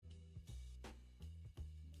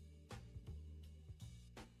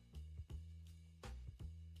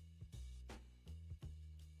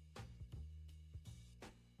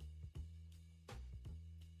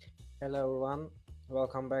Hello everyone,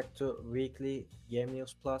 welcome back to weekly Game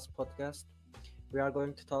News Plus podcast. We are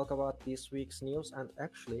going to talk about this week's news, and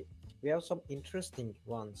actually, we have some interesting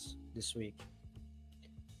ones this week.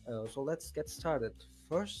 So let's get started.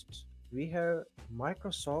 First, we have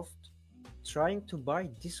Microsoft trying to buy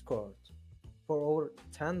Discord for over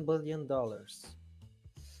 $10 billion.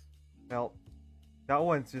 Well, that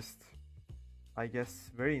one's just, I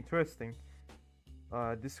guess, very interesting.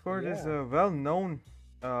 Discord is Yeah, a well-known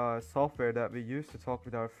software that we use to talk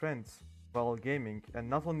with our friends while gaming, and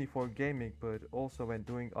not only for gaming, but also when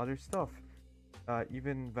doing other stuff.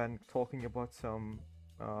 Even when talking about some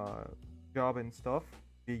uh, job and stuff,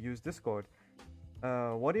 we use Discord.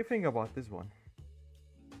 What do you think about this one?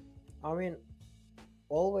 I mean,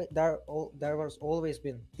 there was always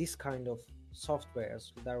been this kind of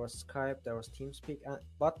softwares. There was Skype, there was TeamSpeak,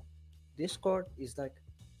 but Discord is like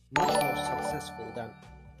much more successful than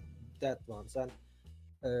that ones. And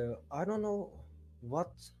I don't know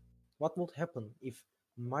what what would happen if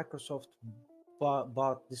Microsoft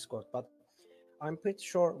bought Discord, but I'm pretty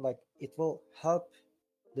sure like it will help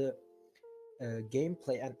the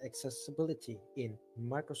gameplay and accessibility in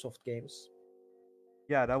Microsoft games,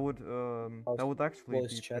 Yeah, that also would actually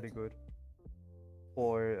voice be chat. pretty good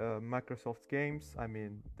for Microsoft games. I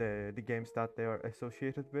mean, the games that they are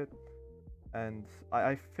associated with. And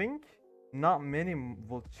I think not many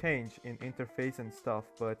will change in interface and stuff,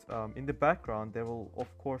 but in the background there will of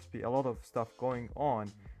course be a lot of stuff going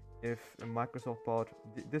on if Microsoft bought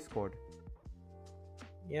Discord.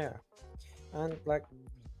 Yeah, and like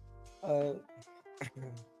uh,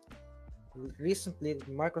 recently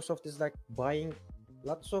Microsoft is like buying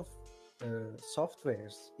lots of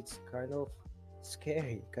softwares. It's kind of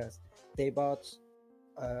scary because they bought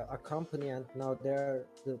a company and now they're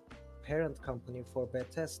the parent company for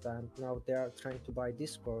Bethesda, and now they are trying to buy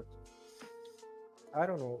Discord. I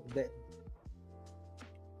don't know.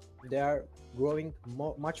 They are growing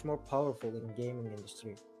much more powerful in gaming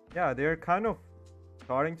industry. Yeah, they're kind of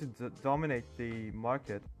starting to dominate the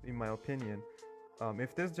market, in my opinion.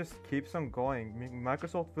 If this just keeps on going,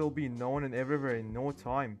 Microsoft will be known and everywhere in no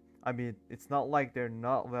time. I mean, it's not like they're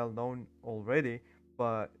not well known already,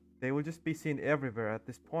 but they will just be seen everywhere at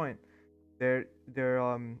this point. They're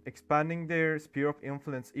expanding their sphere of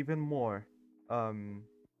influence even more. Um,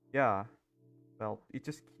 yeah, well, it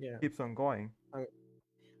just Yeah, keeps on going.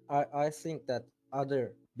 I I think that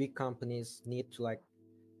other big companies need to like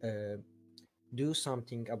uh, do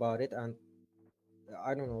something about it, and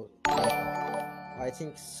I don't know, like I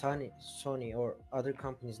think Sony or other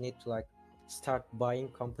companies need to like start buying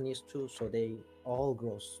companies too, so they all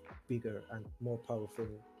grows bigger and more powerful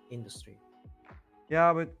industry.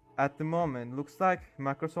 Yeah, but at the moment, looks like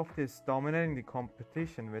Microsoft is dominating the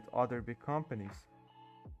competition with other big companies.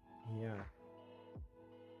 Yeah,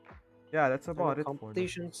 Yeah, that's I mean about it for the.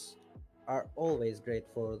 competitions are always great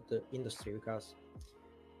for the industry because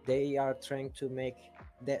they are trying to make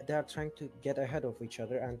they are trying to get ahead of each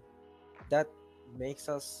other, and that makes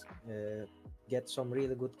us get some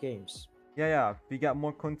really good games. Yeah, we get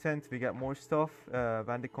more content, we get more stuff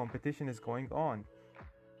when the competition is going on.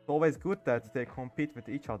 It's always good that they compete with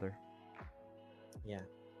each other. Yeah.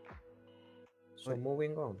 So But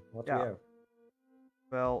moving on, what we yeah, have?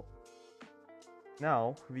 well,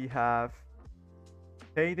 now we have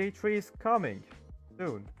Payday 3 is coming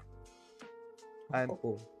soon. And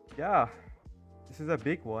Oh, yeah, this is a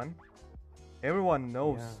big one. Everyone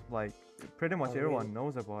knows, yeah. like, pretty much I mean, everyone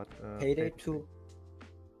knows about Payday Payday 3. 2,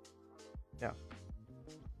 Yeah,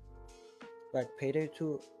 like Payday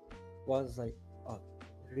 2 was like a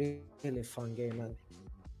really fun game, and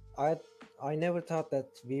I I never thought that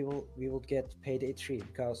we would get Payday 3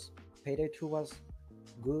 because Payday 2 was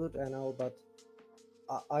good and all, but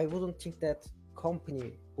I wouldn't think that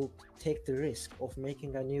company would take the risk of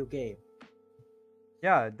making a new game.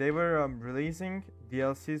 yeah, they were releasing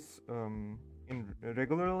DLCs in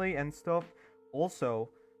regularly and stuff. Also,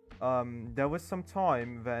 there was some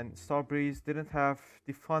time when Starbreeze didn't have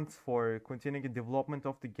the funds for continuing the development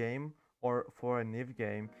of the game or for a new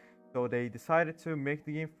game, so they decided to make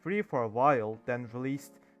the game free for a while, then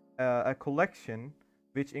released a collection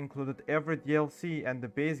which included every DLC and the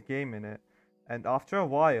base game in it. And after a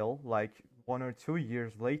while, like 1 or 2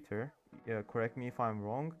 years later, correct me if I'm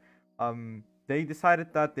wrong, they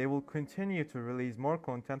decided that they will continue to release more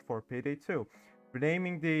content for Payday 2,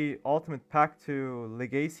 renaming the Ultimate Pack to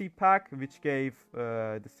Legacy Pack, which gave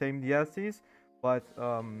the same DLCs, but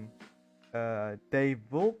they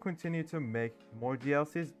will continue to make more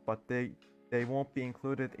DLCs, but they won't be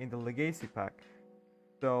included in the Legacy Pack.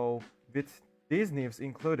 So with these news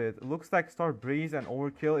included, it looks like Starbreeze and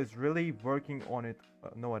Overkill is really working on it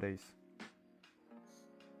nowadays.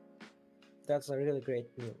 That's a really great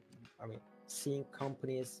move. I mean, seeing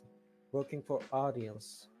companies working for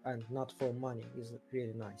audience and not for money is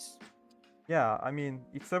really nice. Yeah, I mean,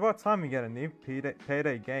 it's about time we get a new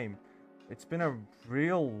Payday game. It's been a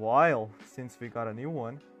real while since we got a new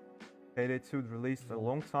one. Payday 2 released a Mhm.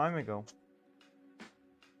 long time ago.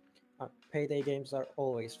 Payday games are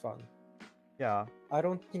always fun. Yeah, I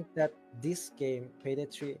don't think that this game, Payday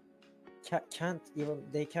 3, can't even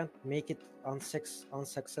they can't make it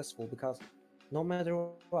unsuccessful because no matter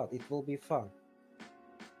what, it will be fun.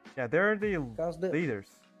 yeah, they're the Because leaders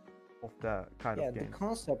of that kind yeah, of the games.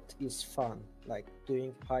 concept is fun, like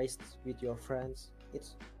doing heists with your friends.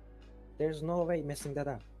 It's there's no way messing that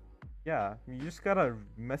up. Yeah, you just gotta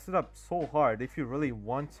mess it up so hard if you really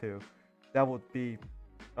want to. That would be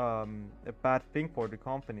a bad thing for the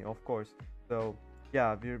company, of course. So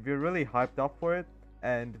yeah, we're really hyped up for it,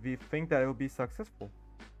 and we think that it will be successful.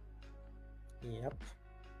 Yep.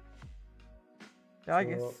 Yeah, I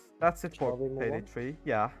guess So that's it for shall we move Payday on? 3.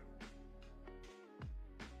 Yeah,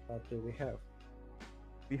 What do we have?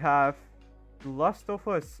 we have The Last of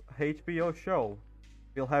Us HBO show.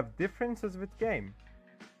 We'll have differences with game.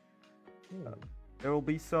 Hmm. There will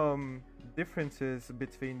be some differences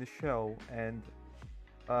between the show and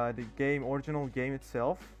the original game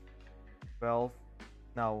itself. Well,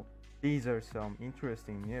 now these are some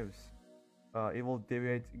interesting news. It will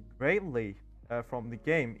deviate greatly from the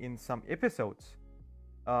game in some episodes,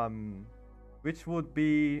 um, which would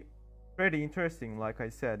be pretty interesting, like I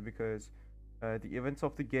said, because the events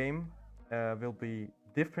of the game will be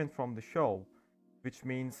different from the show, which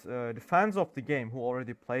means the fans of the game who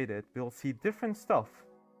already played it will see different stuff.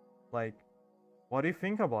 Like, what do you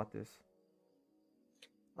think about this?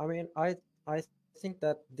 I mean, I think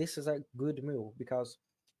that this is a good move because,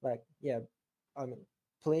 like, yeah, I mean,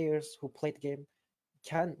 players who played the game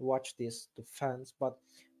can watch this, the fans, but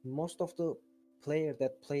most of the player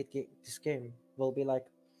that played this game will be like,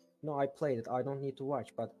 no, I played it, I don't need to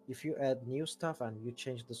watch. But if you add new stuff and you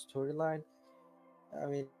change the storyline, I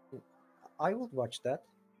mean, I would watch that.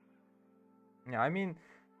 Yeah, I mean,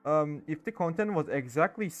 if the content was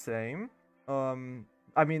exactly same, um,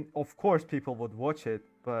 I mean, of course people would watch it,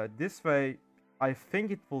 but this way, I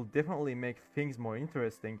think it will definitely make things more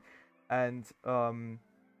interesting, and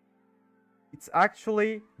it's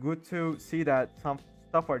actually good to see that some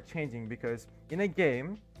stuff are changing because in a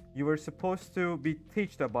game, you were supposed to be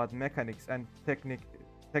taught about mechanics and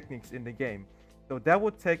techniques in the game, so that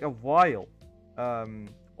would take a while um,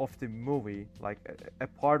 of the movie, like a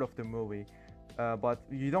part of the movie but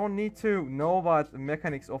you don't need to know about the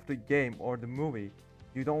mechanics of the game or the movie.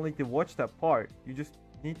 You don't need to watch that part. You just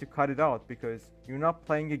need to cut it out because you're not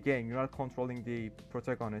playing a game. You're not controlling the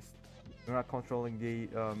protagonist. You're not controlling the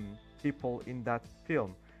people in that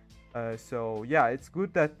film. So yeah, it's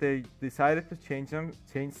good that they decided to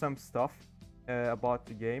change some stuff about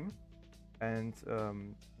the game, and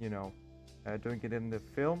doing it in the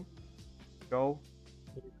film. Go.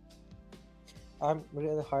 I'm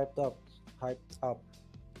really hyped up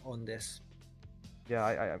on this.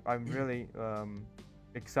 Yeah, I'm really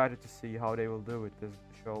excited to see how they will do with this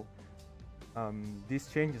show. These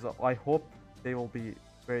changes, I hope they will be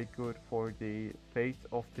very good for the fate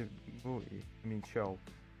of the movie. I mean, show.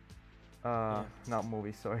 Yeah. Not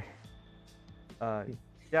movie. Sorry. Uh,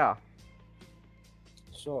 yeah.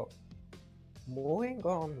 So moving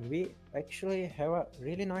on, we actually have a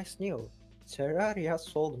really nice news. Terraria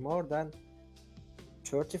sold more than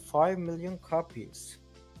 35 million copies.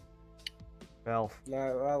 Well,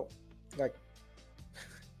 Well, like,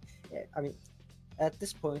 I mean, at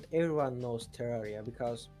this point, everyone knows Terraria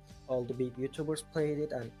because all the big YouTubers played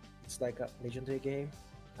it, and it's like a legendary game,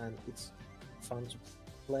 and it's fun to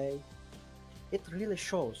play. It really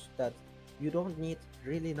shows that you don't need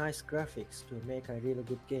really nice graphics to make a really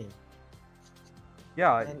good game,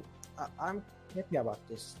 yeah. and I'm happy about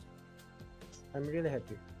this. I'm really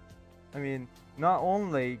happy. I mean, not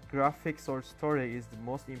only graphics or story is the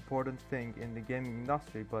most important thing in the gaming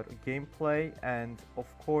industry, but gameplay and, of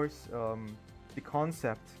course, the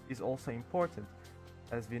concept is also important.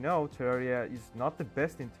 As we know, Terraria is not the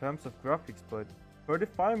best in terms of graphics, but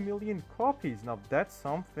 35 million copies, now that's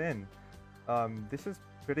something. This is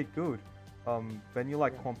pretty good. When you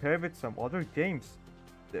like Yeah. compare with some other games,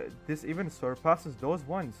 this even surpasses those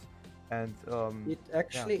ones. And It yeah,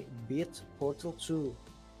 actually beat Portal 2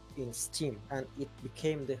 in Steam, and it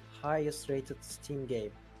became the highest rated Steam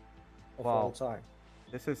game of all wow, time.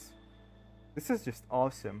 this is this is just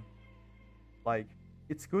awesome. Like,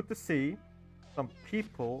 it's good to see some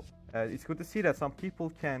people. It's good to see that some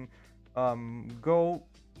people can go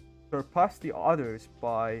surpass the others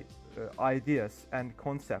by ideas and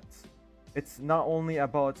concepts. It's not only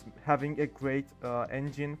about having a great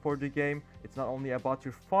engine for the game, it's not only about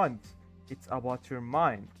your funds, it's about your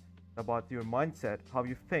mind, about your mindset, how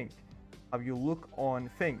you think, how you look on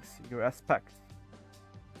things, your aspects.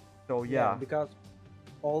 So Yeah, yeah, because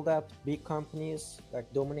all that big companies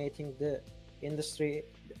like dominating the industry,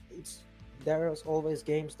 it's there's always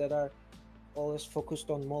games that are always focused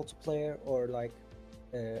on multiplayer or like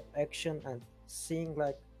action, and seeing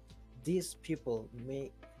like these people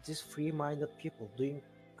may these free-minded people doing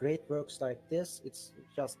great works like this, it's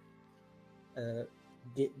just uh,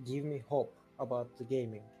 give me hope about the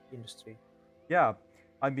gaming industry. yeah.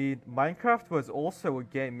 I mean, Minecraft was also a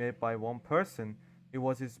game made by one person. It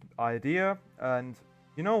was his idea, and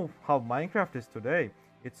you know how Minecraft is today.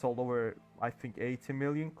 It sold over, I think, 80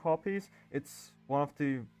 million copies. It's one of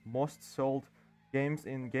the most sold games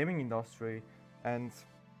in gaming industry, and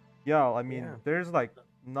yeah, I mean, Yeah, there's like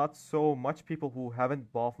not so much people who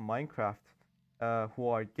haven't bought Minecraft, who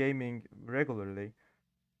are gaming regularly.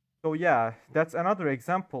 So yeah, that's another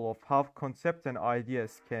example of how concept and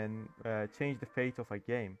ideas can change the fate of a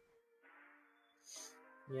game.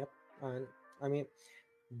 yep. And I mean,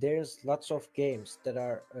 there's lots of games that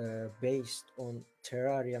are based on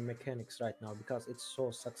Terraria mechanics right now because it's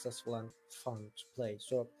so successful and fun to play.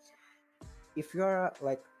 So if you are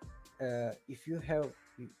like if you have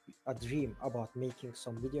a dream about making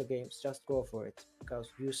some video games, just go for it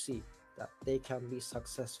because you see that they can be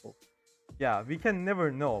successful. Yeah, we can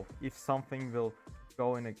never know if something will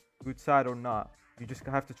go in a good side or not. You just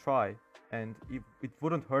have to try, and if it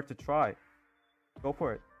wouldn't hurt to try, go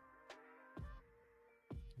for it.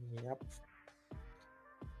 Yep.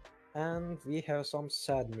 And we have some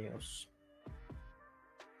sad news.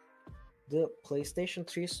 The PlayStation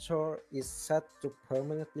 3 store is set to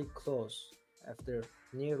permanently close after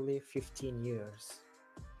nearly 15 years.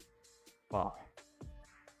 Wow.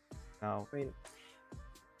 Now, I mean,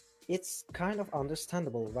 it's kind of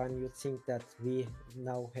understandable when you think that we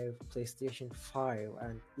now have PlayStation 5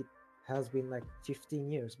 and it has been like 15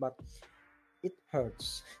 years, but it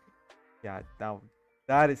hurts. yeah, now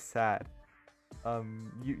that is sad.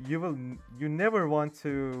 You never want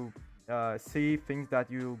to see things that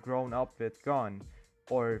you grown up with gone,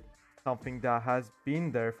 or something that has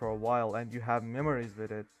been there for a while and you have memories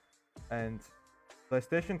with it. And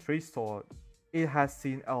PlayStation 3 store, it has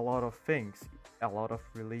seen a lot of things, a lot of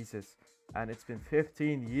releases, and it's been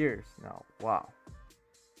 15 years now. Wow,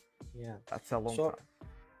 Yeah. that's a long So time.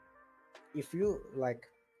 if you like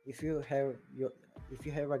if you have your if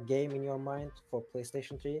you have a game in your mind for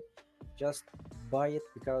PlayStation 3, just buy it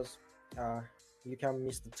because uh, you can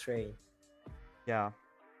miss the train. Yeah,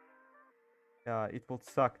 yeah, it will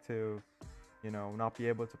suck to, not be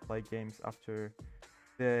able to play games after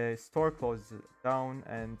the store closes down,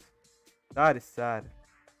 and that is sad.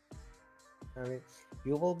 I mean,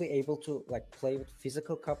 you will be able to like play with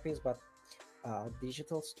physical copies, but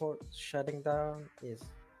digital store shutting down is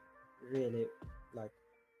really like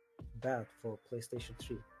bad for PlayStation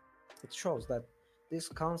 3. It shows that this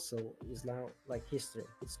console is now like history.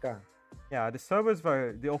 It's gone. Yeah,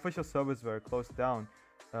 the official servers were closed down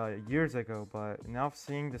years ago, but now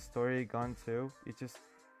seeing the story gone too, it just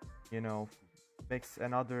you know makes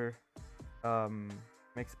another um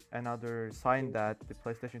makes another sign that the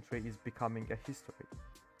PlayStation 3 is becoming a history.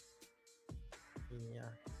 Yeah,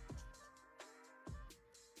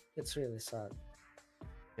 it's really sad.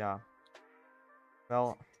 Yeah.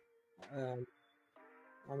 Well, Um,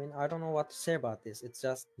 I mean, I don't know what to say about this. It's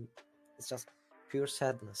just pure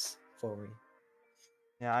sadness for me.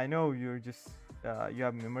 yeah, I know you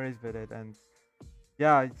have memories with it, and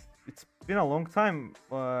yeah, it's been a long time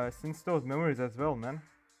since those memories as well, man.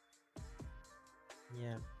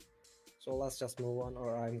 Yeah. So let's just move on,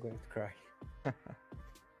 or I'm going to cry.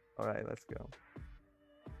 All right, let's go.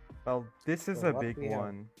 Well, this So is a what big we have?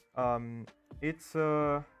 one. It's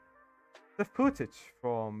the footage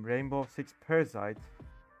from Rainbow Six Parasite.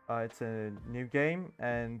 It's a new game,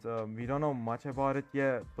 and we don't know much about it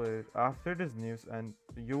yet. But after this news, and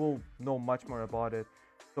you will know much more about it.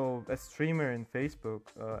 So a streamer in Facebook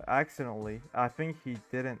accidentally, I think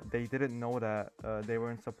they didn't know that they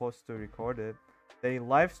weren't supposed to record it. They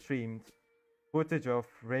live streamed footage of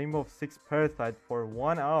Rainbow Six Parasite for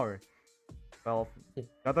 1 hour. Well,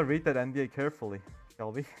 gotta read that NDA carefully,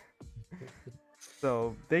 shall we?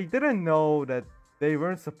 So they didn't know that they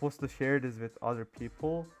weren't supposed to share this with other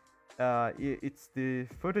people. It's the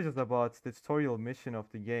footage is about the tutorial mission of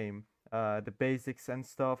the game, the basics and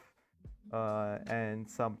stuff, and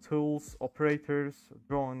some tools, operators,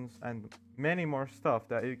 drones, and many more stuff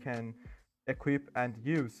that you can equip, and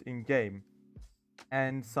use in game.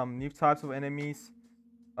 And some new types of enemies,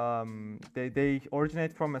 they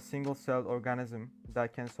originate from a single celled organism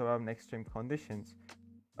that can survive in extreme conditions.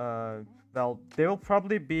 uh, well, they will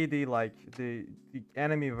probably be the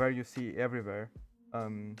enemy where you see everywhere,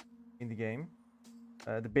 in the game,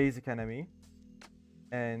 the basic enemy,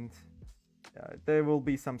 and there will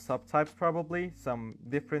be some subtypes, probably some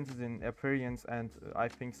differences in appearance, and I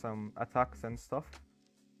think some attacks and stuff.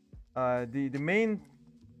 The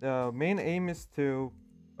main aim is to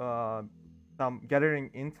uh, some gathering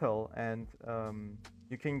intel, and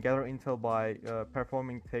you can gather intel by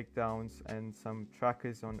performing takedowns and some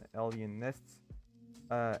trackers on alien nests.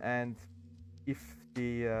 And if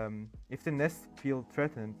the nests feel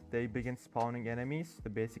threatened, they begin spawning enemies, the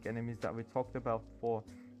basic enemies that we talked about before,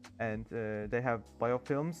 and they have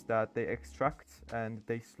biofilms that they extract, and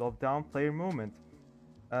they slow down player movement.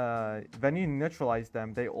 When you neutralize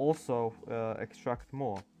them, they also extract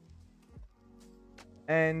more.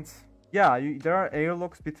 And yeah, there are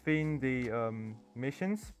airlocks between the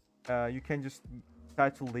missions. You can just try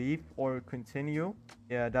to leave or continue.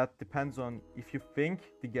 Yeah, that depends on if you think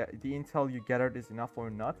the intel you gathered is enough or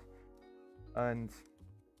not. And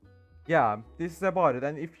yeah, this is about it.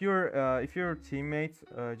 And if your teammate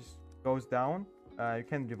just goes down, you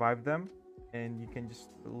can revive them, and you can just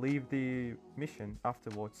leave the mission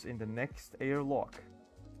afterwards in the next airlock.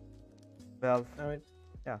 Well, I mean,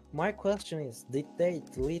 yeah. my question is, did they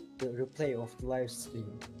delete the replay of the live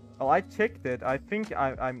stream? Well, I checked it. I think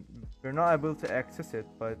we're not able to access it,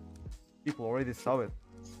 but people already saw it.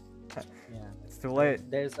 Yeah, It's too late.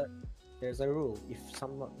 there's a rule. If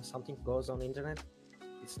something goes on internet,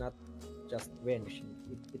 it's not just vanishing.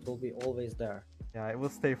 It will be always there. Yeah, it will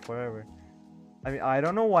stay forever. I mean, I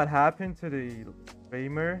don't know what happened to the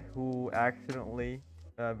streamer who accidentally,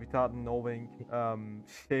 without knowing,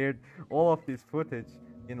 shared all of this footage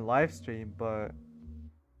in live stream, but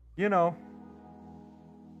you know,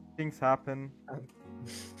 things happen. Um,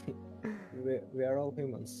 we are all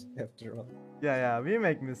humans after all. Yeah, we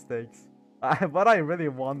make mistakes. But I really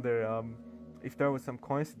wonder if there was some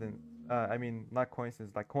coincidence. I mean, not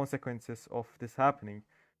coincidence, like consequences of this happening.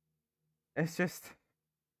 It's just,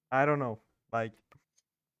 I don't know. Like,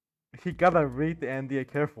 you gotta read the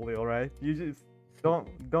NDA carefully, alright? You just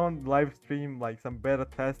don't live stream like some beta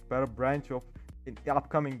test, beta branch of an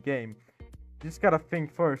upcoming game. You just gotta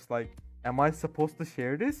think first, like, am I supposed to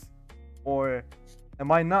share this, or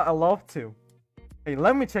am I not allowed to? Hey,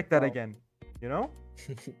 let me check that Well, again. You know,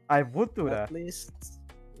 I would do that. at least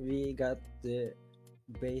we got the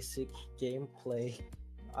basic gameplay.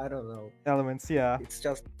 I don't know. Elements, yeah. It's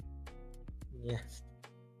just, yeah,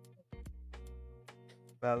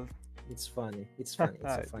 Well, it's funny. It's funny.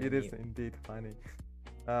 It's a funny it is game. indeed funny.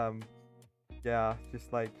 Um, yeah,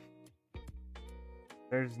 just like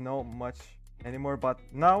there's no much anymore. But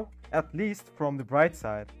now, at least from the bright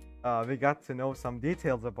side, we got to know some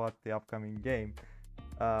details about the upcoming game,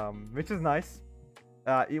 which is nice.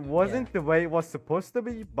 It wasn't the way it was supposed to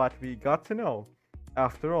be, but we got to know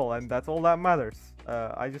after all, and that's all that matters.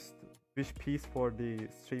 I just wish peace for the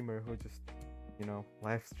streamer who just,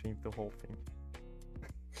 live streamed the whole thing.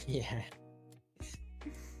 Yeah.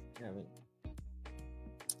 I mean,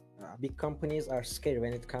 big companies are scary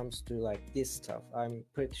when it comes to like this stuff. I'm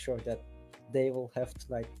pretty sure that they will have to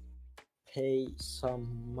like pay some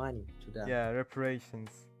money to them. Yeah, reparations,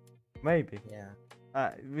 maybe.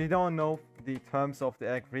 Yeah. We don't know the terms of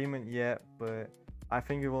the agreement yet, but I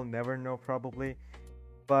think we will never know probably.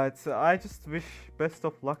 But I just wish best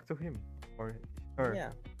of luck to him or her.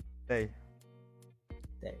 Yeah. They.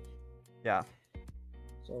 They. Yeah.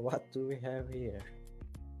 So what do we have here?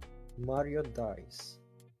 Mario dies.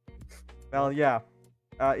 Well, yeah.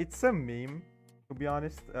 It's a meme, to be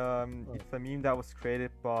honest. It's a meme that was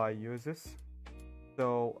created by users.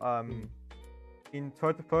 So, in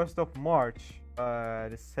 31st of March,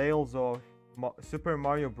 the sales of Super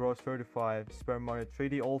Mario Bros. 35, Super Mario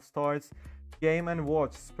 3D All Stars, Game &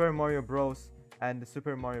 Watch, Super Mario Bros. And the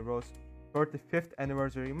Super Mario Bros. 35th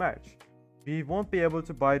anniversary merch. We won't be able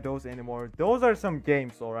to buy those anymore. Those are some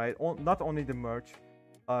games, alright? Not only the merch.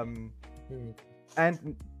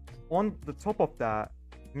 And on the top of that,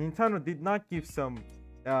 Nintendo did not give some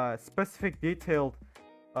specific detailed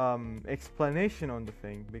explanation on the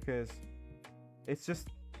thing, because it's just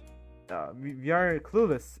we are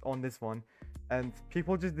clueless on this one, and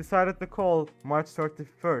people just decided to call March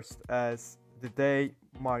 31st as the day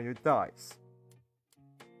Mario dies.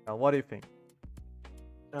 Now, what do you think?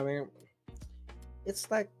 I mean, it's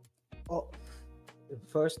like, oh,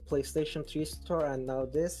 first PlayStation 3 store and now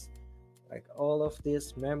this, like all of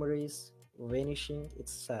these memories vanishing.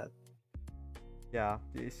 It's sad. Yeah,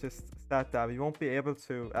 it's just sad that we won't be able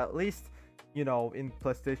to, at least, you know, in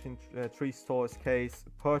PlayStation 3 stores case,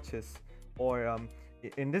 purchase, or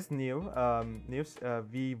in this news,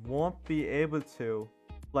 we won't be able to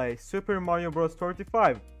play Super Mario Bros.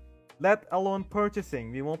 35, let alone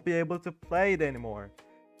purchasing. We won't be able to play it anymore,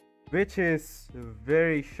 which is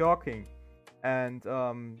very shocking. And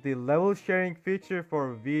the level sharing feature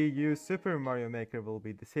for Wii U Super Mario Maker will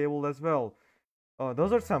be disabled as well.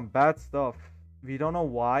 Those are some bad stuff. We don't know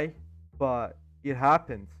why, but it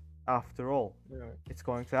happened after all. You know, It's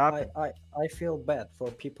going to I, happen. I, I feel bad for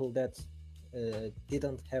people that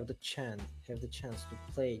didn't have the chance to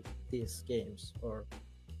play these games or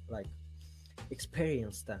like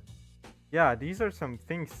experience them. Yeah, these are some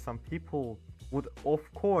things some people would, of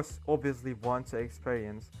course, obviously want to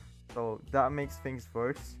experience. So that makes things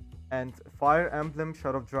worse. And Fire Emblem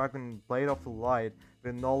Shadow Dragon Blade of the Light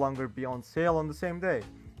will no longer be on sale on the same day.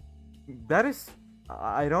 That is,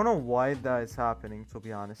 I don't know why that is happening, to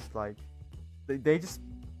be honest. Like, they just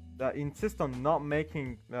insist on not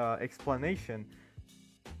making explanation.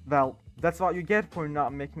 Well, that's what you get for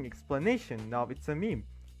not making explanation. Now it's a meme.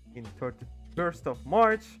 In 31st of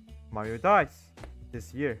March, Mario dies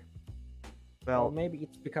this year. Or Well, maybe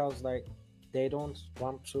it's because like they don't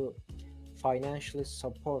want to financially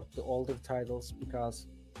support the older titles because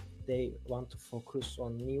they want to focus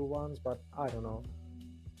on new ones, but I don't know.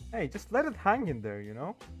 hey, just let it hang in there, you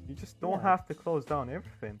know? You just don't Yeah. have to close down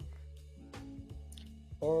everything.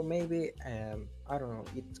 Or maybe I don't know,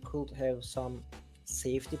 it could have some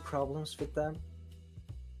safety problems with them.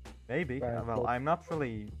 Maybe. Where Well, they, I'm not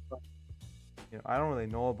really, I don't really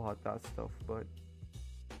know about that stuff, but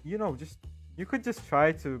just you could just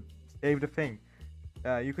try to save the thing.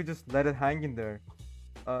 You could just let it hang in there.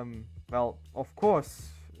 Well, of course,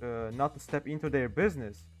 not to step into their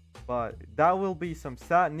business, but that will be some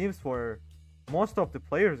sad news for most of the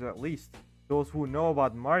players, at least those who know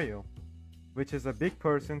about Mario, which is a big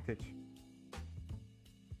percentage.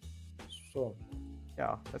 so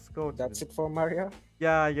Yeah, let's go to the. that's it for Mario.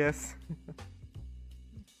 Yeah, yes.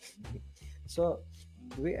 So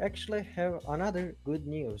we actually have another good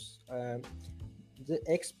news. The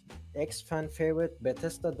ex fan favorite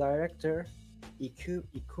Bethesda director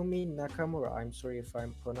Ikumi Nakamura, I'm sorry if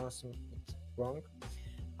I'm pronouncing it wrong,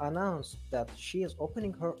 announced that she is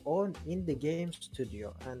opening her own indie game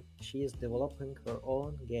studio and she is developing her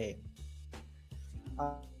own game.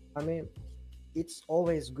 I mean, it's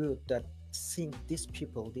always good that seeing these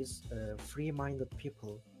people, these free-minded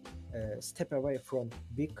people, step away from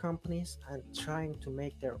big companies and trying to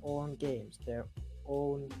make their own games, their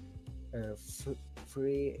own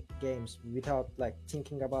free games without like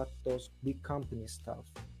thinking about those big company stuff,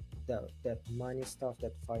 that money stuff,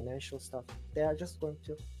 that financial stuff. They are just going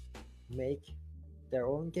to make their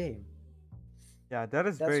own game. Yeah, that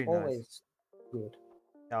is That's very nice. always good.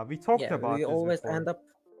 Yeah, we talked Yeah, we about this always before. end up.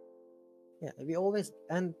 Yeah, we always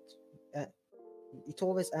end. Uh, it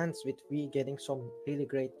always ends with we getting some really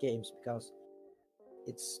great games because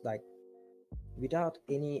it's like without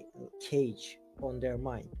any cage on their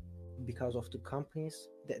mind because of the companies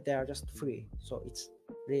they are just free, so it's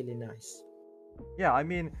really nice. Yeah, I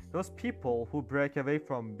mean, those people who break away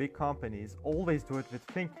from big companies always do it with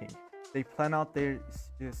thinking. They plan out their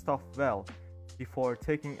stuff well before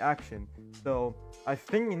taking action. So, I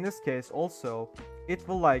think in this case also, it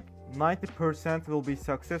will like 90% will be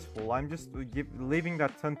successful. I'm just leaving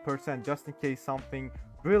that 10% just in case something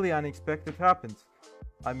really unexpected happens.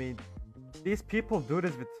 I mean, these people do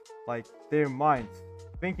this with like their minds,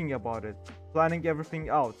 thinking about it, planning everything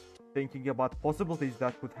out, thinking about possibilities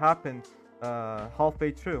that could happen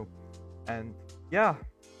halfway through. And yeah,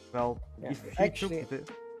 well, Yeah, if she took actually, the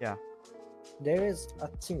yeah, there is a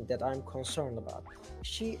thing that I'm concerned about.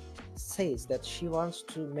 She says that she wants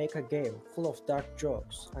to make a game full of dark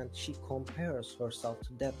jokes and she compares herself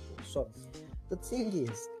to Deadpool. So the thing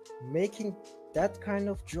is, making that kind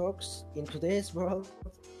of jokes in today's world,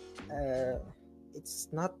 uh, it's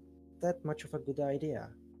not that much of a good idea.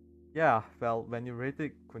 yeah, well, when you read the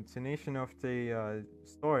continuation of the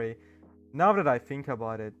story, now that I think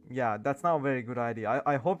about it, yeah, that's not a very good idea.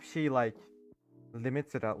 I hope she like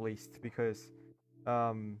limits it at least because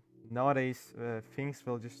um nowadays things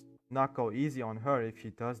will just not go easy on her if she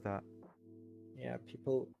does that. Yeah,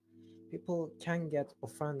 people can get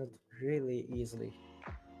offended really easily.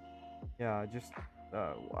 Yeah, just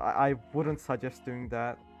I wouldn't suggest doing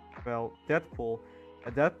that. Well, Deadpool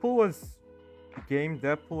was the game.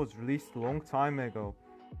 Deadpool was released a long time ago,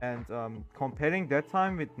 and comparing that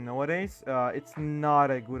time with nowadays, it's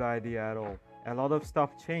not a good idea at all. A lot of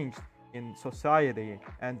stuff changed in society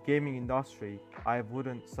and gaming industry. I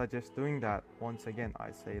wouldn't suggest doing that. Once again,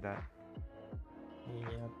 I say that.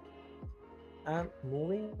 Yeah. And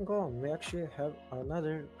moving on, we actually have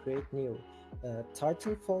another great news.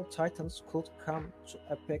 Titanfall Titans could come to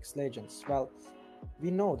Apex Legends. Well,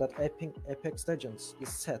 we know that Apex Legends is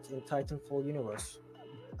set in Titanfall universe,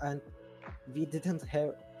 and we didn't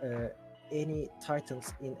have any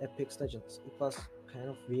Titans in Apex Legends. It was kind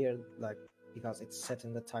of weird, like because it's set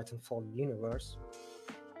in the Titanfall universe.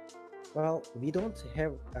 Well, we don't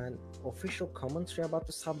have an official commentary about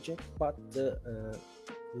the subject, but the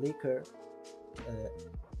leaker uh,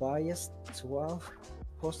 Bias 12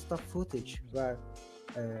 posted a footage where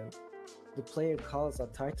uh, the player calls a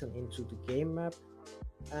Titan into the game map,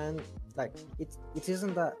 and like it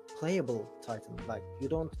isn't a playable Titan. Like you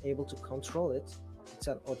don't able to control it. It's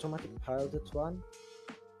an automatic piloted one,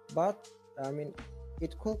 but I mean,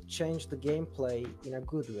 it could change the gameplay in a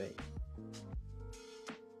good way.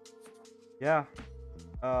 Yeah,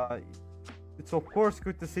 uh, it's of course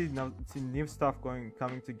good to see new stuff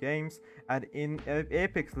coming to games, and in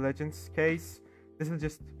Apex Legends case, this is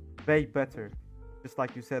just way better. Just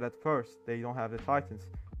like you said at first, they don't have the Titans.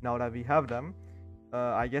 Now that we have them,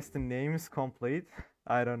 I guess the name is complete.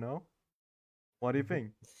 I don't know. What do you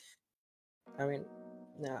think? I mean,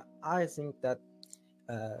 now I think that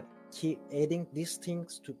uh, keep adding these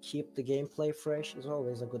things to keep the gameplay fresh is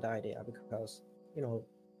always a good idea because you know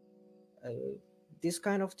uh, these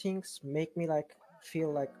kind of things make me like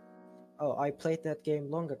feel like, oh, I played that game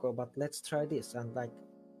long ago, but let's try this, and like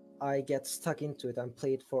I get stuck into it and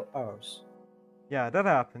play it for hours. Yeah, that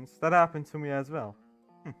happens. That happened to me as well.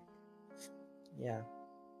 Yeah,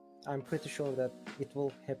 I'm pretty sure that it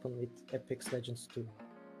will happen with Apex Legends too.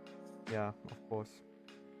 Yeah, of course.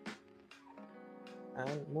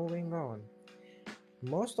 And moving on,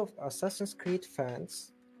 most of Assassin's Creed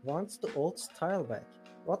fans wants the old style back.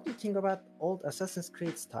 What do you think about old Assassin's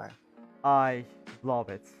Creed style? I love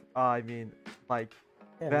it. I mean, like,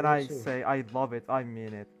 Yeah, when me I too. say I love it, I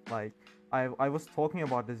mean it. Like, I was talking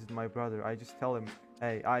about this with my brother. I just tell him,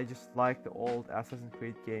 hey, I just like the old Assassin's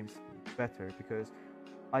Creed games better because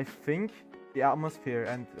I think the atmosphere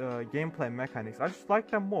and gameplay mechanics, I just like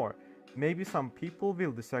them more. Maybe some people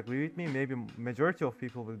will disagree with me. Maybe majority of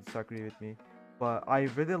people will disagree with me. But I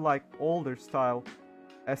really like older style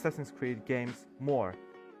Assassin's Creed games more.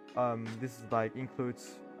 This is like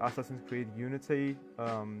includes Assassin's Creed Unity,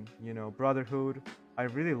 Brotherhood. I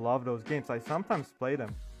really love those games. I sometimes play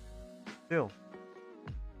them still.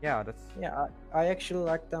 Yeah, that's Yeah, I actually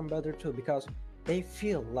like them better too because they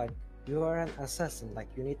feel like you are an assassin, like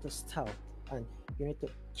you need to stealth and you need to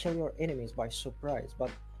kill your enemies by surprise.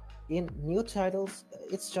 But in new titles,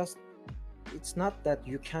 it's not that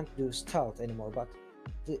you can't do stealth anymore, but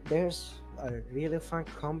there's a really fun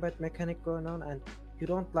combat mechanic going on, and you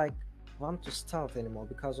don't like want to stealth anymore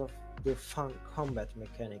because of the fun combat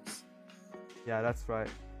mechanics. yeah, that's right.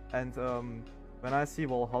 And when I see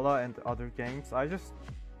Valhalla and other games, I just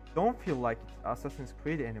don't feel like it's Assassin's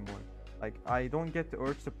Creed anymore. Like I don't get the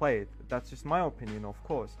urge to play it. That's just my opinion, of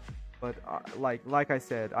course. But like I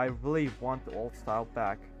said, I really want the old style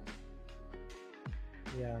back.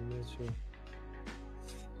 Yeah, me too.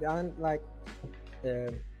 Yeah, and like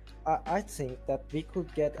um I think that we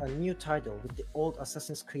could get a new title with the old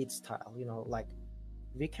Assassin's Creed style. You know, like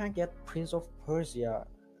we can get Prince of Persia,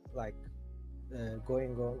 like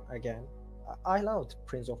going on again. I loved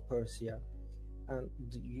Prince of Persia, and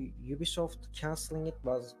the Ubisoft canceling it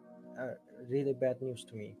was really bad news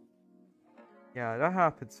to me. Yeah, that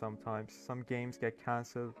happens sometimes. Some games get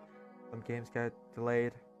cancelled, some games get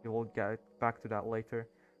delayed. We will get back to that later.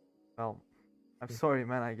 Well, I'm sorry,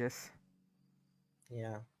 man, I guess.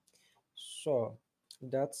 Yeah. So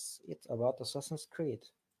that's it about Assassin's Creed.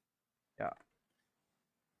 Yeah.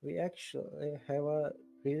 We actually have a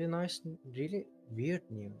really nice, really weird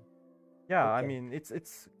news. Yeah, I Okay, mean, it's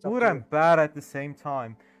it's up good to you. and bad at the same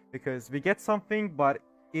time because we get something, but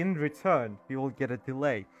in return, we will get a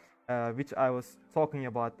delay, which I was talking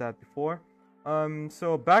about that before.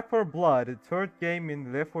 So Back for Blood, the third game in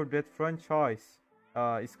the Left 4 Dead franchise,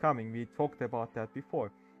 is coming. We talked about that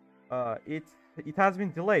before. Uh, it it has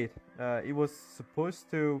been delayed. It was supposed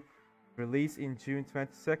to release in June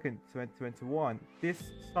 22nd, 2021,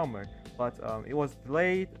 this summer, but it was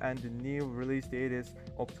delayed, and the new release date is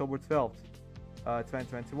October 12th,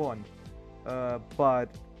 2021. But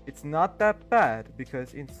it's not that bad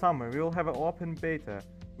because in summer we will have an open beta,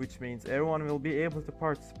 which means everyone will be able to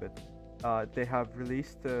participate.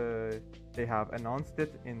 They have announced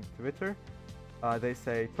it in Twitter. They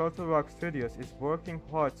say Turtle Rock Studios is working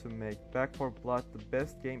hard to make Back 4 Blood the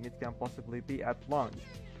best game it can possibly be at launch.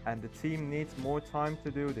 and the team needs more time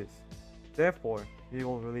to do this. Therefore, we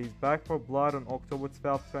will release Back 4 Blood on October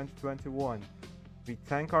 12, 2021. We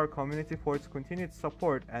thank our community for its continued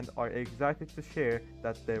support and are excited to share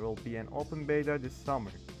that there will be an open beta this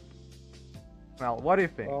summer. Well, what do you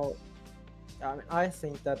think? Well, I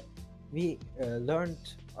think that we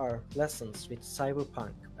learned our lessons with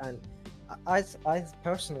Cyberpunk, and I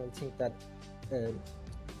personally think that uh,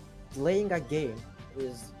 delaying a game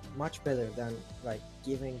is much better than like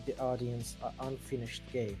giving the audience an unfinished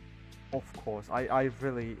game. Of course, I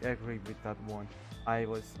really agree with that one. I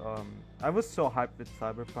was so hyped with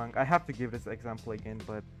Cyberpunk. I have to give this example again,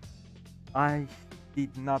 but I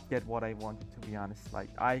did not get what I wanted, to be honest. Like,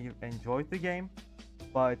 I enjoyed the game,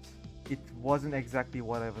 but it wasn't exactly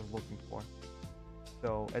what I was looking for.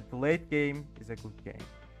 So a delayed game is a good game.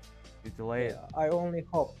 You delay it. Yeah, I only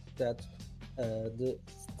hope that the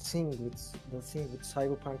thing with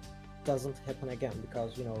Cyberpunk doesn't happen again,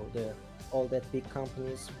 because the all that big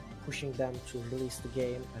companies pushing them to release the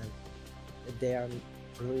game, and they are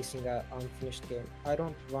releasing a unfinished game. I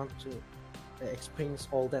don't want to experience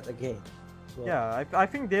all that again. So Yeah, I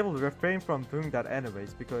think they will refrain from doing that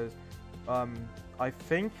anyways, because um, I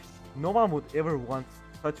think no one would ever want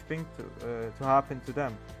such thing to happen to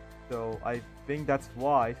them. So I think that's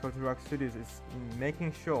why 30 Rock Studios is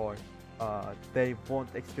making sure they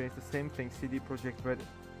won't experience the same thing CD Projekt Red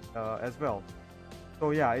as well.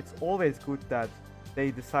 So yeah, it's always good that they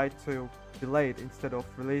decide to delay it instead of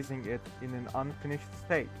releasing it in an unfinished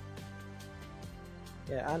state.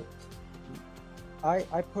 yeah, and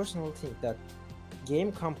I personally think that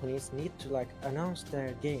game companies need to like announce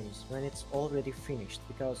their games when it's already finished,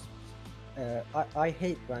 because I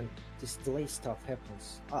hate when this delay stuff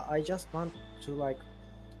happens. I just want to like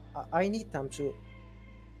I need them to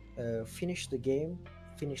finish the game,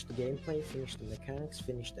 finish the gameplay, finish the mechanics,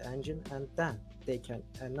 finish the engine, and then they can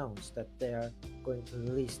announce that they are going to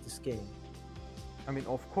release this game. I mean,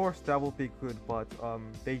 of course that will be good, but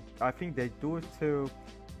I think they do it to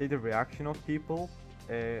see the reaction of people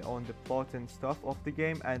on the plot and stuff of the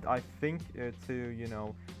game, and I think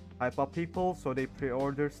to hype up people so they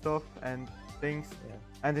pre-order stuff and things, Yeah,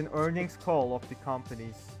 and an earnings call of the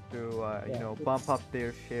companies to yeah, bump up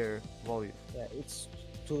their share volume. yeah, it's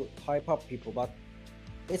to hype up people, but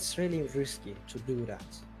it's really risky to do that,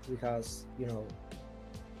 because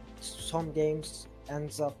some games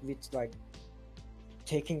ends up with like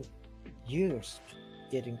taking years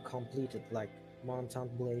getting completed, like Mountain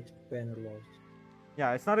Blade Bannerlord.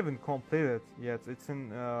 Yeah, it's not even completed yet. It's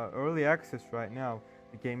in early access right now.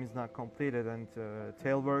 The game is not completed, and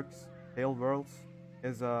Tailworlds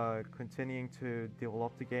is continuing to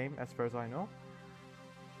develop the game, as far as I know.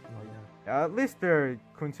 Oh yeah. At least they're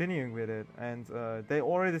continuing with it, and they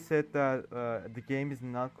already said that the game is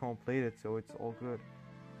not completed, so it's all good.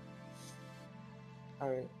 I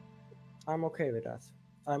mean, I'm okay with that.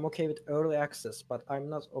 I'm okay with early access, but I'm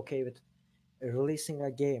not okay with releasing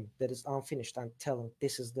a game that is unfinished and telling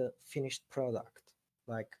this is the finished product,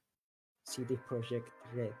 like CD Projekt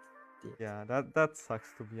Red did. Yeah, that sucks,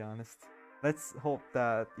 to be honest. Let's hope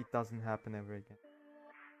that it doesn't happen ever again.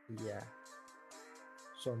 Yeah.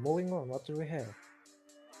 So moving on, what do we have?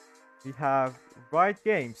 We have Riot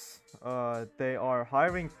Games. They are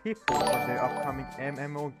hiring people for their upcoming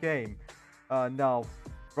MMO game. Now,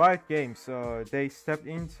 Riot Games, they stepped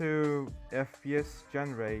into FPS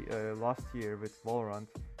genre last year with Valorant.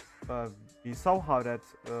 We saw how that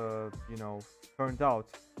turned out.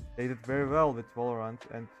 They did very well with Valorant,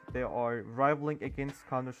 and they are rivaling against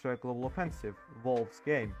Counter-Strike Global Offensive, Valve's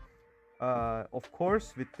game. Of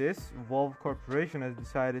course, with this, Valve Corporation has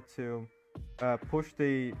decided to push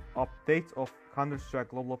the update of Counter-Strike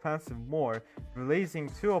Global Offensive more, releasing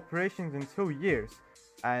 2 operations in 2 years.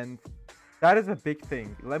 And that is a big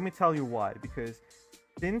thing. Let me tell you why. Because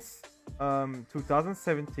since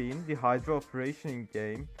 2017, the Hydra operation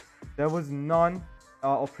game, there was none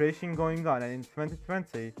operation going on, and in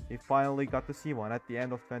 2020, we finally got to see one at the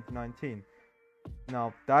end of 2019.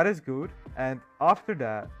 Now that is good, and after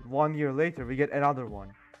that, 1 year later, we get another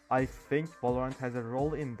one. I think Valorant has a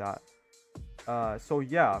role in that. So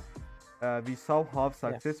yeah, we saw how Yeah.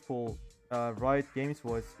 successful Riot Games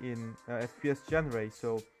was in FPS genre.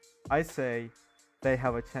 So I say they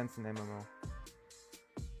have a chance in MMO.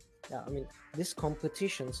 Yeah, I mean, these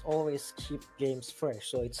competitions always keep games fresh,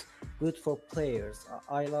 so it's good for players.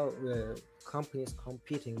 I love companies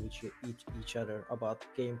competing with each other about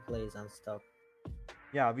gameplays and stuff.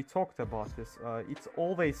 Yeah, we talked about this. It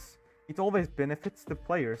always benefits the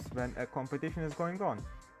players when a competition is going on.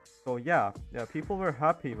 So yeah, people were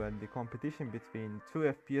happy when the competition between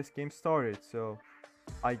 2 FPS games started. So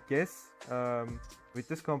I guess with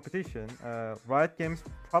this competition, Riot Games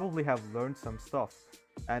probably have learned some stuff,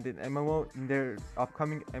 and in their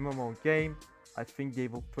upcoming MMO game, I think they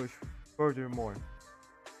will push furthermore.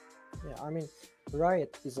 Yeah, I mean,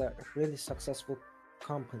 Riot is a really successful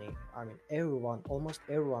company. I mean, almost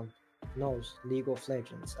everyone knows League of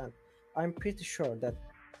Legends, and I'm pretty sure that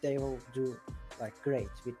they will do like great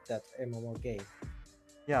with that MMO game.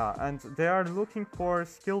 Yeah, and they are looking for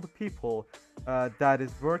skilled people that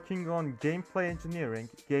is working on gameplay engineering,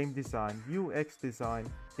 game design, UX design,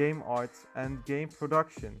 game arts, and game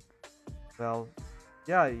production. Well,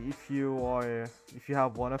 yeah, if you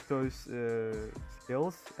have one of those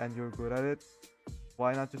skills and you're good at it,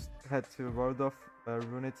 why not just head to world of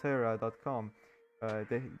runeterra.com?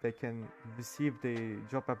 They can receive the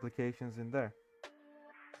job applications in there.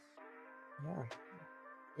 Yeah,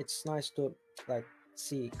 it's nice to like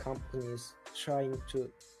see companies trying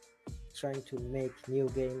to make new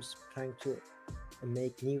games, trying to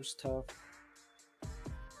make new stuff.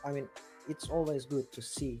 I mean, it's always good to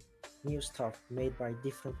see new stuff made by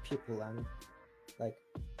different people and like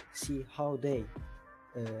see how they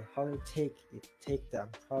take them,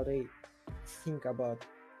 how they think about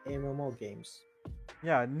MMO games.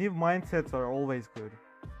 Yeah, new mindsets are always good.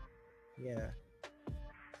 Yeah,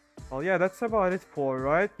 Well, yeah, that's about it for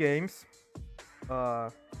Riot Games. Uh,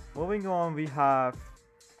 moving on, we have.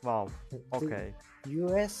 Wow. the Okay.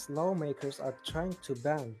 US lawmakers are trying to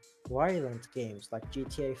ban violent games like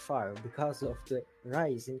GTA 5 because of the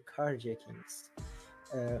rise in carjackings.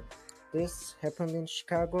 Uh, this happened in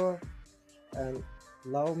Chicago, and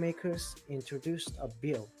lawmakers introduced a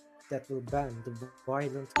bill that will ban the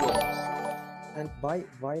violent games. And by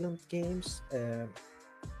violent games,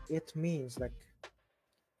 it means like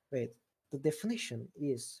wait, the definition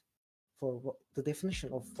is the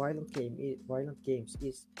definition of violent games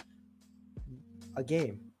is a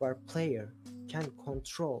game where player can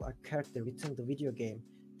control a character within the video game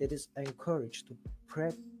that is encouraged to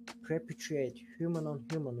perpetuate human on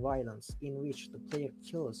human violence in which the player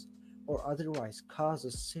kills or otherwise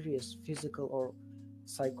causes serious physical or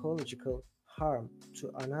psychological harm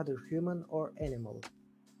to another human or animal.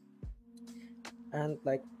 And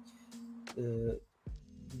like uh,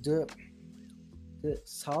 the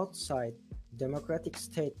South Side Democratic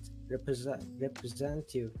State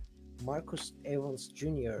Representative Marcus Evans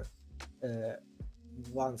Jr. Uh,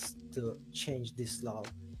 wants to change this law,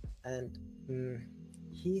 and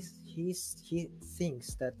he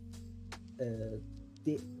thinks that uh,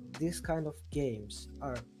 the, this kind of games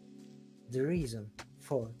are the reason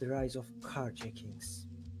for the rise of carjackings.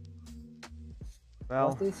 What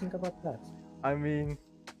Well, do you think about that? I mean,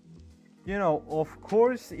 of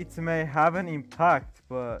course it may have an impact,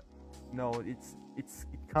 but no, it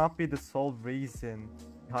can't be the sole reason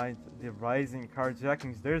behind the rising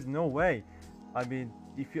carjackings. There's no way. I mean,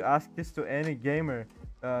 if you ask this to any gamer,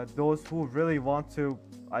 those who really want to,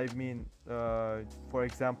 I mean, for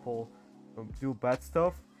example, do bad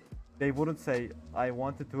stuff, they wouldn't say, I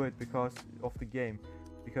want to do it because of the game.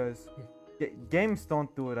 Because games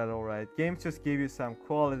don't do that, alright? Games just give you some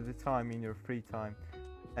quality time in your free time.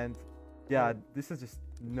 And yeah, this is just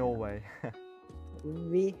no way.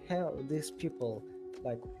 We have these people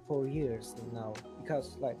like for years now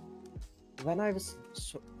because like when I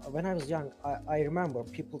was young, I remember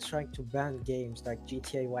people trying to ban games like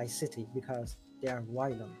GTA Vice City because they are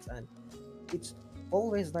violent, and it's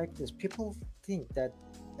always like this. People think that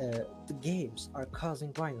the games are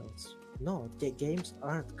causing violence. No, the games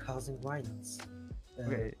aren't causing violence.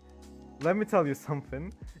 Okay, let me tell you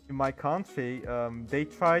something. In my country, they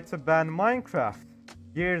tried to ban Minecraft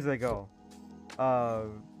years ago. Uh,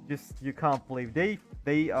 just you can't believe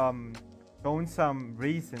they shown some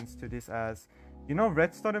reasons to this as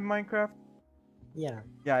redstone in Minecraft. Yeah,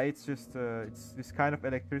 Yeah, it's this kind of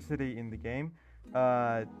electricity in the game.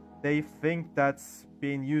 Uh, they think that's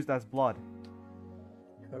being used as blood.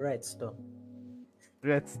 redstone.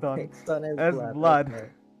 Redstone Redstone is as blood. blood. Okay.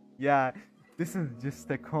 Yeah, this is just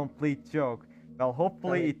a complete joke. Well, I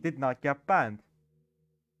hopefully mean, it did not get banned.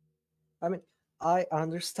 I mean, I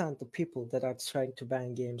understand the people that are trying to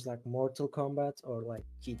ban games like Mortal Kombat or like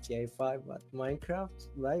GTA 5, but Minecraft,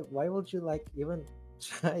 why would you like even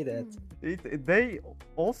try that? They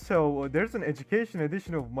also there's an education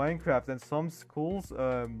edition of Minecraft, and some schools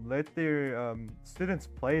let their students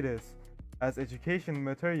play this as education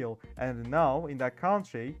material. And now in that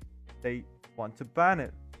country, they want to ban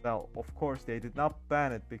it. Well, of course they did not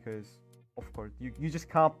ban it because, of course, you just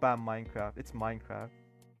can't ban Minecraft. It's Minecraft.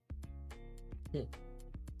 Hmm.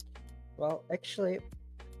 Well, actually,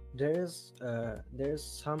 there's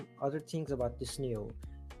some other things about this new.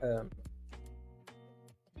 Um,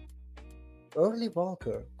 Early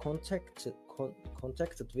Walker contacted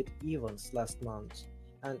with Evans last month,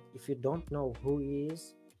 and if you don't know who he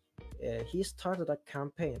is, he started a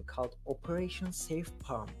campaign called Operation Safe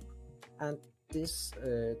Pump, and this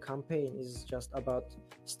campaign is just about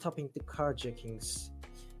stopping the carjackings.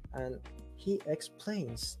 And he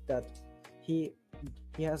explains that he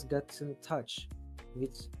he has got in touch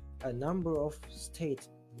with a number of state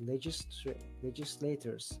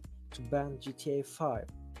legislators to ban GTA 5.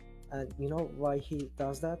 And you know why he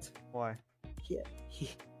does that? Why? He he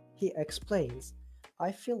he explains.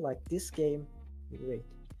 I feel like this game. Wait.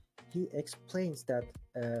 He explains that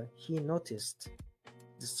he noticed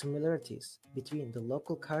the similarities between the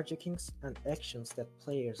local carjackings and actions that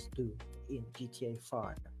players do in GTA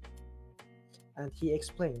 5. And he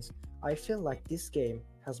explains, I feel like this game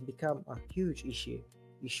has become a huge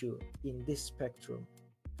issue in this spectrum.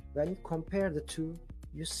 When you compare the two,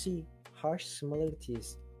 you see harsh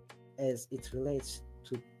similarities as it relates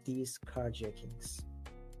to these carjackings.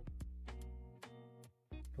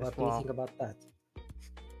 Yes, What do you wow. think about that?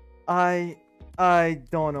 I I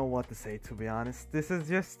don't know what to say, to be honest. This is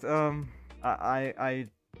just I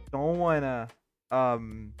don't wanna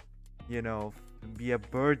um you know be a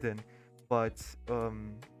burden, but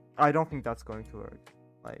I don't think that's going to work.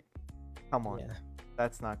 Like, come on, Yeah,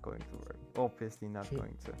 that's not going to work. Obviously not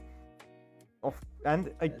going to. Of and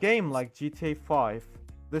a that's game like GTA 5.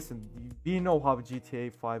 Listen, we know how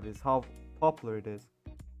GTA 5 is, how popular it is.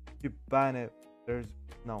 You ban it, there's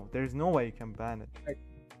there's no way you can ban it. right.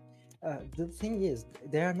 The thing is,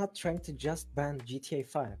 they are not trying to just ban GTA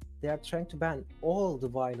 5. They are trying to ban all the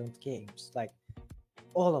violent games, like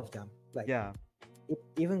all of them. Like Yeah. it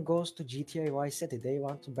even goes to GTA Vice City. They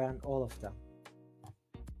want to ban all of them.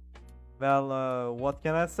 Well, what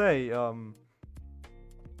can I say?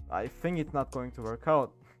 I think it's not going to work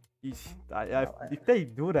out. Well, If they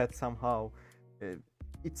do that somehow, uh,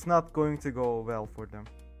 it's not going to go well for them.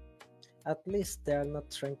 at least they are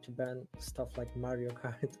not trying to ban stuff like Mario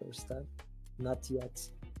Kart or stuff. Not yet.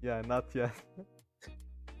 Yeah, not yet.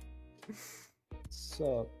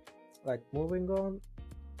 So, like moving on,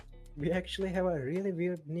 we actually have a really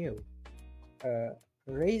weird news.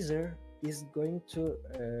 Razer is going to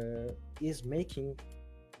is making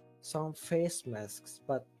some face masks,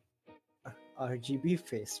 but RGB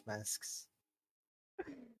face masks.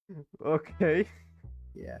 Okay.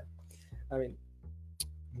 Yeah, I mean,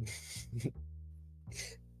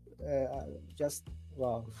 just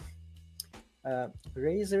wow.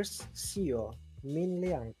 Razer's CEO Min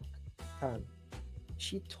Liang Tan,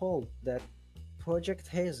 she told that Project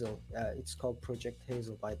Hazel, it's called Project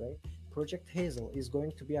Hazel by the way. Project Hazel is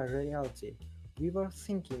going to be a reality. We were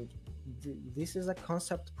thinking this is a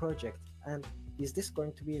concept project, and is this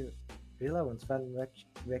going to be relevant when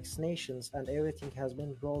vaccinations and everything has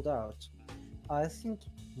been rolled out? I think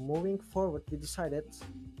moving forward, we decided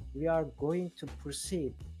we are going to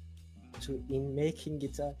proceed to in making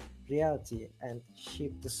it a reality and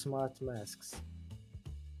ship the smart masks.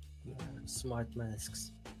 Yeah, smart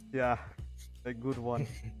masks. Yeah, a good one,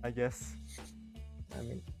 I guess. I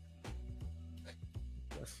mean,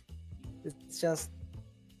 it's just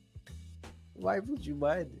why would you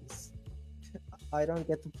buy this? I don't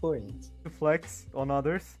get the point. To flex on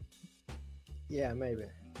others. Yeah, maybe.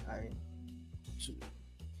 I mean,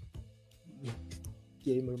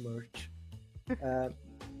 gamer merch. Uh,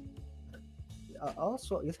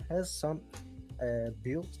 Also, it has some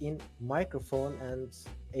built-in microphone and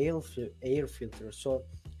air filter, so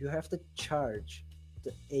you have to charge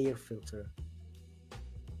the air filter.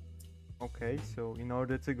 Okay, so in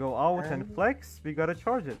order to go out and And flex, we gotta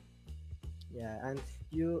charge it. yeah, and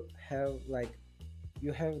you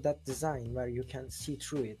have that design where you can see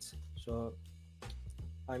through it. So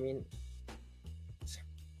I mean,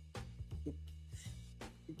 it,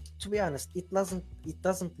 to be honest, it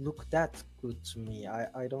doesn't look that good to me.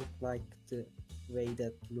 I don't like the way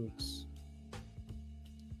that looks.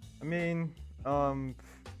 I mean, um,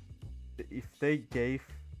 if they gave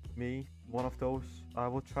me one of those, I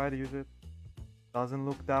will try to use it. Doesn't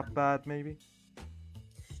look that bad, maybe.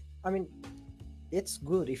 I mean, it's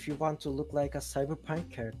good if you want to look like a cyberpunk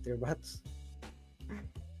character, but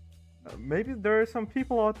Maybe there are some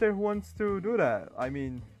people out there who wants to do that. I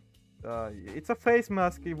mean, it's a face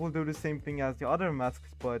mask. It will do the same thing as the other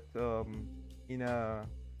masks, but in a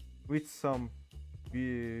with some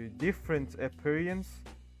different appearance,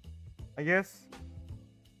 I guess.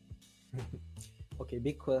 okay,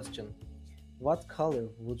 big question. What color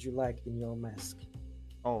would you like in your mask?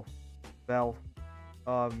 Oh, well,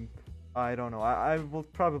 um, I don't know. I will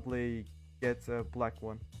probably get a black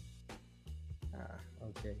one. Ah,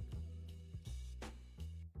 okay.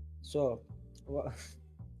 So, Well,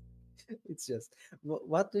 it's just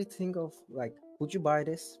what do you think of, like, would you buy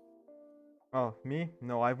this? Oh, me?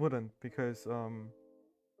 No, I wouldn't because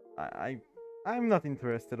I, I I'm not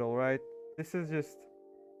interested. All right, this is just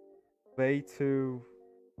way too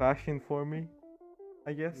fashion for me,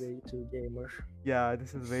 I guess. Way too gamer. Yeah,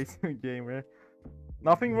 this is way too gamer.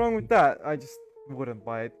 Nothing wrong with that. I just wouldn't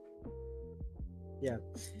buy it. Yeah,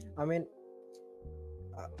 I mean,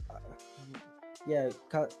 uh, uh, yeah,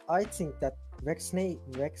 I think that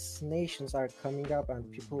vaccinations are coming up and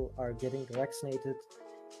people are getting vaccinated.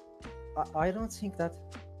 I don't think that,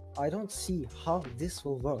 I don't see how this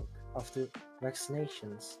will work after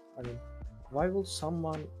vaccinations. I mean, why will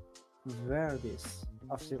someone wear this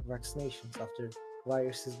after vaccinations, after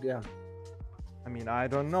virus is gone? I mean, I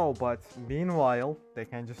don't know, but meanwhile, they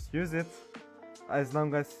can just use it as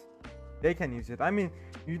long as they can use it. I mean,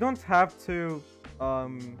 you don't have to,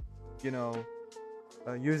 um, you know,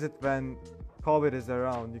 use it when COVID is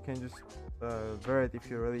around. You can just wear it if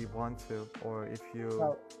you really want to, or if you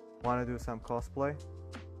Well, want to do some cosplay.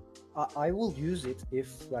 I will use it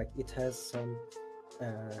if, like, it has some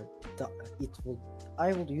uh it will,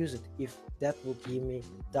 I will use it if that will give me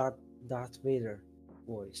Darth Vader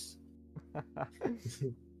voice.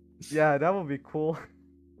 Yeah, that would be cool.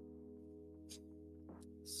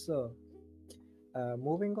 So,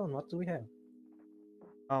 moving on, what do we have?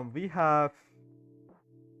 We have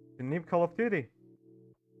the new Call of Duty.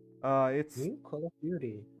 It's New Call of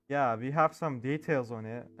Duty. Yeah, we have some details on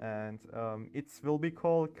it, and it will be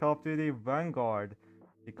called Call of Duty Vanguard.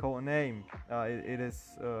 The code name. It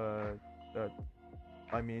is.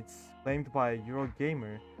 I mean, it's claimed by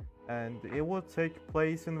Eurogamer, and it will take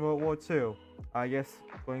place in World War II. I guess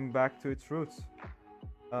going back to its roots,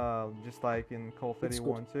 just like in Call of Duty It's good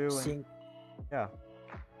 1, 2, and seeing, yeah,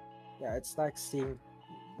 yeah, it's like seeing,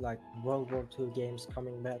 like, World War II games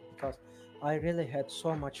coming back, because I really had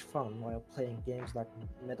so much fun while playing games like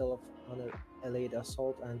Medal of Honor, Elite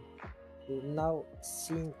Assault, and now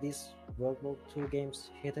seeing these World War II games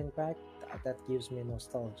hitting back, that gives me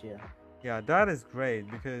nostalgia. yeah, that is great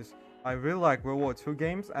because I really like World War II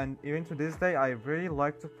games, and even to this day, I really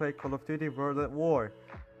like to play Call of Duty World at War.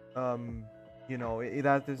 Um, it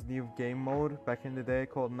has this new game mode back in the day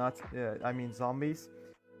called not, I mean zombies.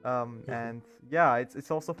 Mhm. And yeah, it's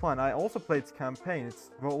also fun. I also played its campaign.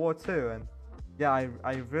 It's World War II, and yeah,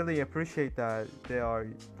 I really appreciate that they are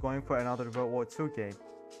going for another World War II game.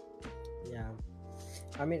 Yeah,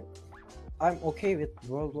 I mean, I'm okay with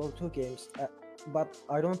World War II games, but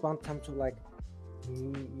I don't want them to, like,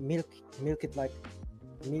 milk milk it, like,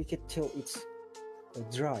 milk it till it's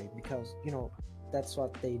dry, because that's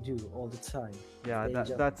what they do all the time. Yeah, They that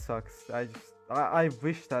just, that sucks. I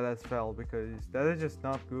wish that as well because that is just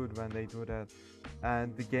not good when they do that.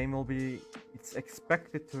 And the game will be it's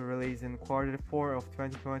expected to release in quarter 4 of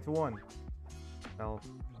 2021. Well,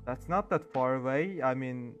 that's not that far away. I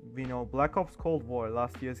mean, we know Black Ops Cold War,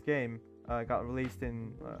 last year's game, got released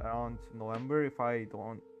in around November, if I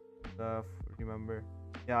don't remember.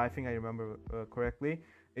 Yeah, I think I remember correctly.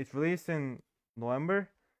 It's released in November,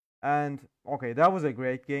 and okay, that was a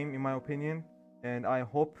great game in my opinion, and I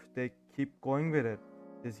hope they keep going with it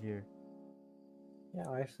this year.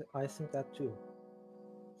 yeah, I think that too.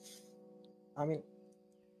 I mean,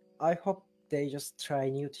 I hope they just try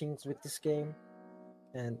new things with this game,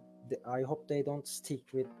 and I hope they don't stick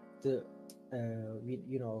with the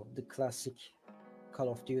the classic Call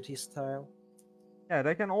of Duty style. Yeah,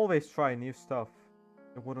 they can always try new stuff.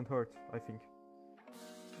 It wouldn't hurt, I think.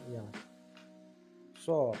 Yeah.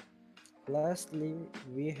 So, lastly,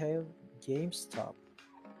 we have GameStop.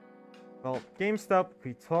 Well, GameStop,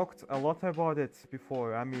 we talked a lot about it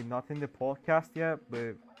before. I mean, not in the podcast yet,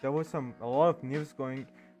 but there was a lot of news going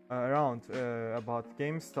around about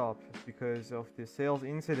GameStop because of the sales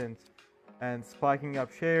incident and spiking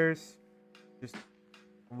up shares. Just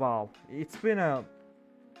wow, it's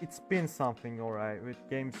been something, alright, with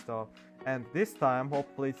GameStop. And this time,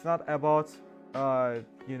 hopefully, it's not about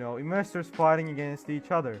investors fighting against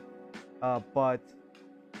each other, but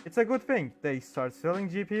it's a good thing they start selling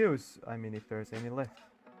GPUs. I mean, if there's any left,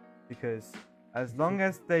 because as long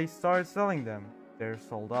as they start selling them, they're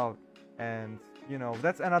sold out. And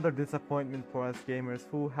that's another disappointment for us gamers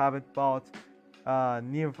who haven't bought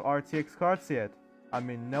new RTX cards yet. I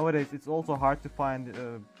mean, nowadays it's also hard to find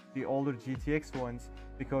the older GTX ones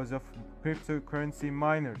because of cryptocurrency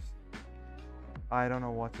miners. I don't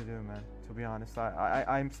know what to do, man. To be honest,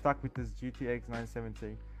 I'm stuck with this GTX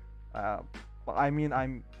 970. Uh, but I mean,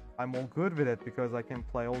 I'm all good with it because I can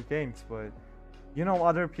play old games. But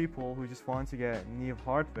other people who just want to get new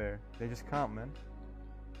hardware, they just can't, man.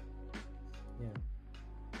 Yeah.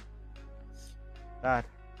 That.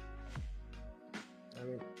 I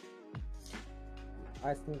mean,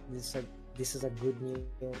 I think this is a good new,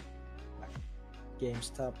 like,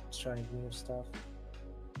 GameStop trying new stuff.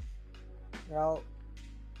 Well,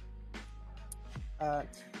 uh,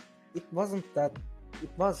 it wasn't that. It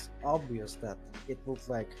was obvious that it would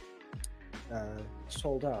like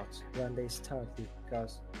sold out when they started,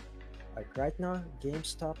 because like right now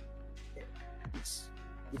GameStop, i-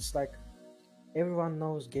 it's like everyone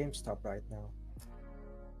knows GameStop right now.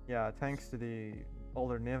 Yeah, thanks to the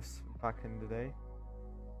older nifs back in the day.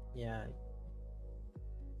 Yeah,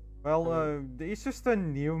 Well, I mean, it's just a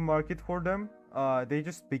new market for them. They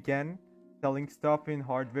just began selling stuff in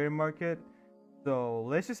hardware market, so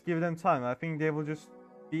let's just give them time. I think they will just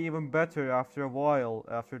be even better after a while,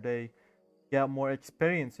 after they get more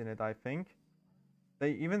experience in it. I think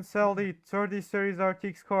they even sell the 30 series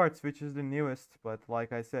RTX cards, which is the newest, but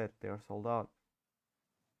like I said, they are sold out.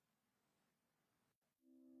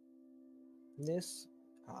 this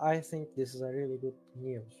I think this is a really good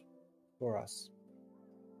news for us.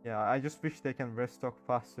 Yeah, I just wish they can restock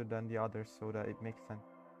faster than the others so that it makes sense.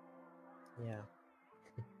 Yeah.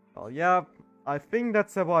 Well, yeah, I think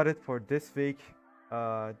that's about it for this week.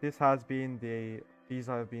 These have been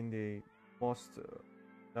the most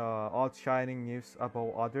outshining news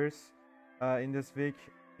about others in this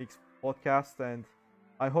week's podcast, and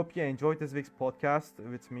I hope you enjoyed this week's podcast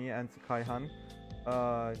with me and Kaihan.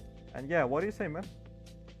 Uh, and yeah, what do you say, man?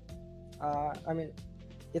 I mean,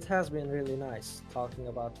 it has been really nice talking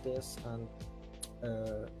about this and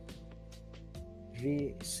uh,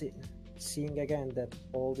 seeing again that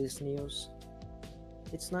all this news.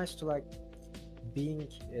 It's nice to like being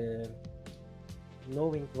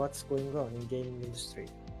knowing what's going on in gaming industry.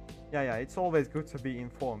 Yeah, it's always good to be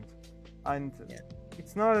informed, and Yeah.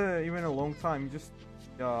 it's not even a long time. You just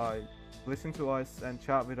uh, listen to us and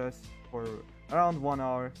chat with us for around 1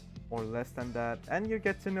 hour or less than that, and you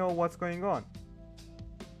get to know what's going on.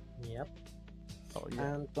 Yep. Oh yeah,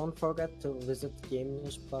 And don't forget to visit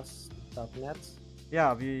GameNewsPlus.net.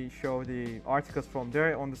 yeah. We show the articles from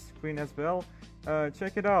there on the screen as well.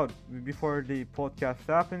 Check it out before the podcast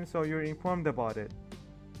happens, so you're informed about it.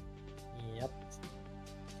 Yep.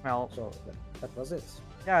 Well, So that was it.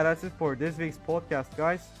 yeah, that's it for this week's podcast,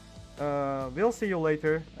 guys. We'll see you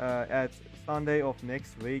later at Sunday of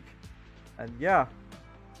next week, and yeah,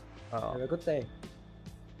 Have a good day.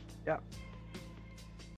 yeah.